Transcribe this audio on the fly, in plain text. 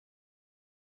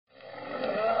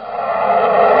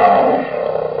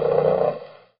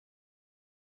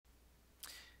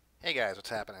guys,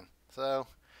 what's happening? So,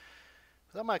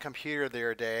 I was on my computer the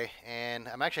other day, and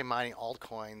I'm actually mining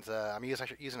altcoins. I'm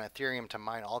actually using Ethereum to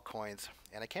mine altcoins,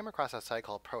 and I came across a site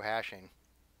called Prohashing,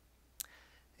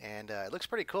 and it looks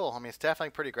pretty cool. I mean, it's definitely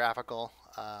pretty graphical.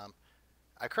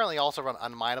 I currently also run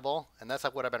unminable, and that's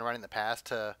like what I've been running in the past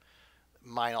to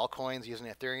mine altcoins using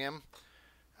Ethereum.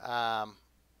 Um,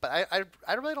 but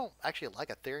I really don't actually like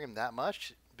Ethereum that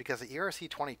much because the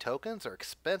ERC20 tokens are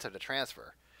expensive to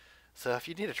transfer. So if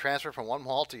you need to transfer from one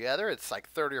wallet to the other, it's like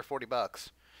 30 or 40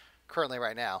 bucks currently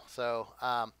right now. So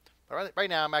but right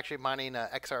now I'm actually mining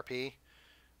XRP,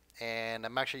 and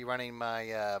I'm actually running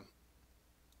my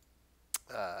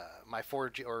my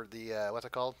 4G or the what's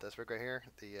it called? This rig right here.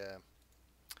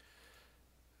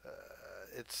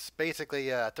 It's basically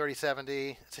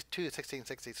 3070, two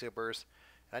 1660 supers.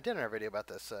 And I did another video about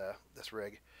this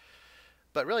rig.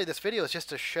 But really, this video is just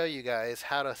to show you guys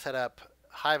how to set up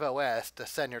HiveOS to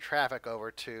send your traffic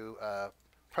over to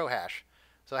Prohash.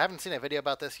 So I haven't seen a video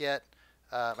about this yet.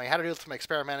 I had to do some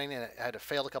experimenting, and I had to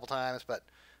fail a couple times. But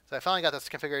so I finally got this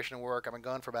configuration to work. I've been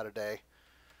going for about a day.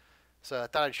 So I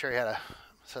thought I'd show you how to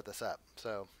set this up.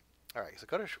 So, all right, so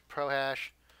go to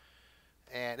Prohash.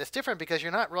 And it's different because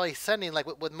you're not really sending, like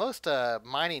with most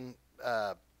mining,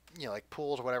 like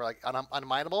pools or whatever, like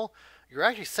unminable, you're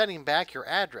actually sending back your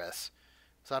address.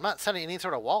 So I'm not sending any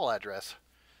sort of wall address.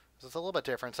 So it's a little bit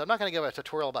different. So I'm not going to give a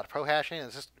tutorial about Prohashing.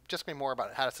 It's just going to be more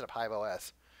about how to set up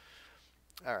HiveOS.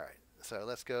 All right, so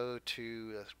let's go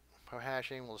to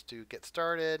Prohashing. We'll just do get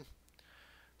started.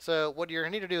 So what you're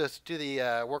going to need to do is do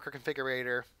the worker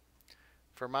configurator.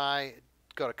 For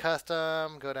go to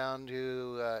custom, go down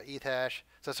to Ethash.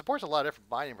 So it supports a lot of different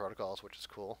binding protocols, which is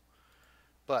cool.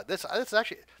 But this is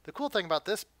actually, the cool thing about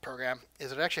this program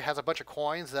is it actually has a bunch of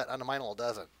coins that Unminable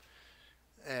doesn't.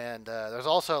 And there's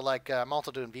also like, I'm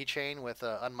also doing VeChain with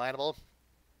Unminable,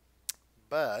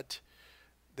 but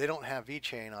they don't have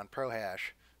VeChain on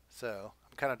Prohash. So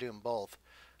I'm kind of doing both.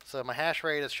 So my hash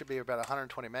rate should be about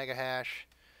 120 mega hash.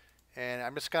 And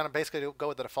I'm just going to basically go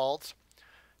with the defaults.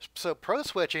 So pro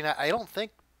switching, I don't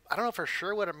know for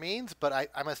sure what it means, but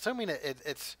I'm assuming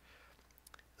it's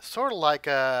sort of like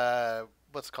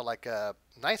what's called like a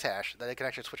nice hash, that it can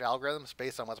actually switch algorithms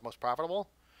based on what's most profitable.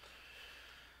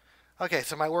 Okay,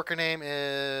 so my worker name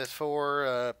is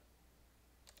for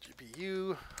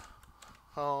GPU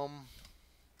home,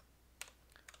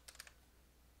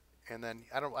 and then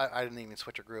I didn't even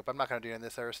switch a group. I'm not going to do any of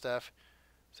this other stuff.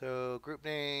 So group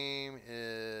name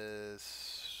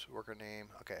is worker name.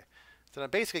 Okay, so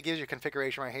that basically gives you a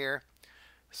configuration right here.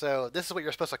 So this is what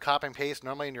you're supposed to copy and paste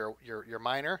normally in your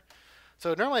miner.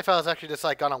 So normally if I was actually just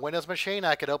like on a Windows machine,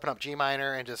 I could open up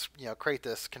Gminer and just create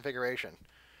this configuration.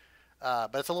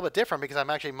 But it's a little bit different because I'm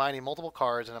actually mining multiple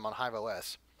cards and I'm on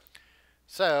HiveOS.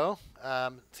 So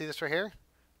see this right here?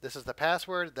 This is the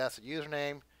password. That's the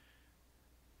username.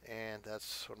 And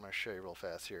that's what I'm going to show you real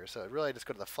fast here. So really just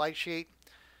go to the flight sheet.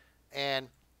 And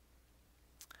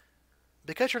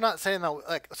because you're not saying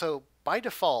that, so by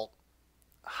default,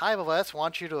 HiveOS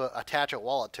wants you to attach a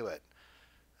wallet to it.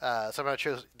 So I'm going to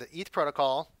choose the ETH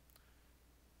protocol,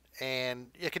 and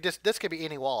this could be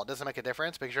any wallet. It doesn't make a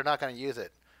difference because you're not going to use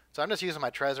it. So I'm just using my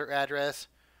Trezor address,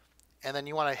 and then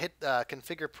you want to hit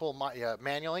configure pool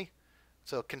manually.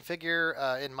 So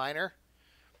configure in miner,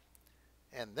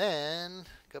 and then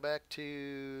go back to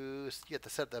you have to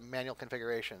set the manual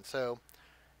configuration. So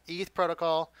ETH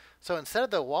protocol. So instead of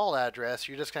the wallet address,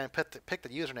 you're just going to pick the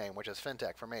username, which is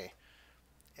fintech for me.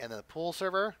 And then the pool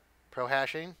server,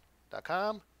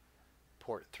 prohashing.com,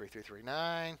 port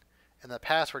 3339, and the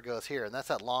password goes here, and that's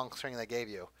that long string they gave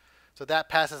you. So that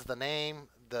passes the name,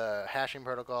 the hashing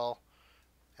protocol,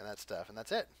 and that stuff, and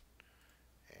that's it.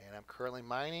 And I'm currently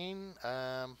mining.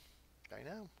 I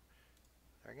know.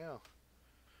 There we go.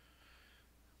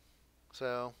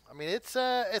 So I mean, it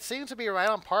seems to be right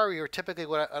on par with typically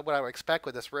what I would expect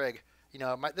with this rig.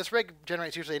 This rig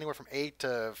generates usually anywhere from $8 to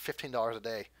 $15 a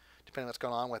day, depending on what's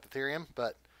going on with Ethereum.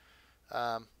 But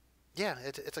yeah,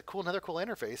 it's another cool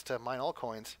interface to mine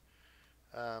altcoins.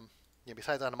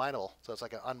 Besides unminable, so it's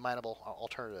like an unminable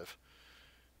alternative.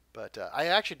 But I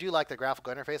actually do like the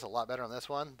graphical interface a lot better on this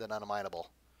one than unminable.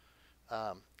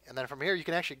 And then from here, you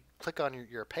can actually click on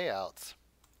your payouts,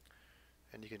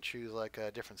 and you can choose like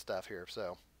different stuff here.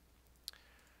 So,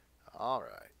 all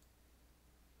right.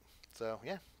 So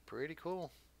yeah, pretty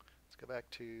cool. Let's go back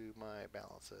to my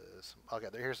balances. Okay,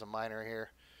 here's the miner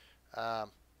here. You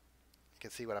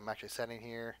can see what I'm actually sending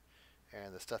here,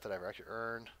 and the stuff that I've actually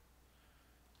earned.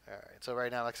 All right. So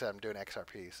right now, like I said, I'm doing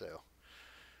XRP. So,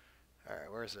 all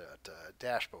right, where's that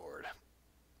dashboard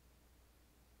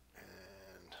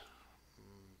and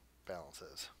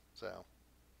balances? So.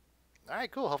 All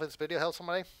right, cool. Hopefully this video helps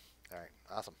somebody. All right,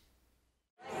 awesome.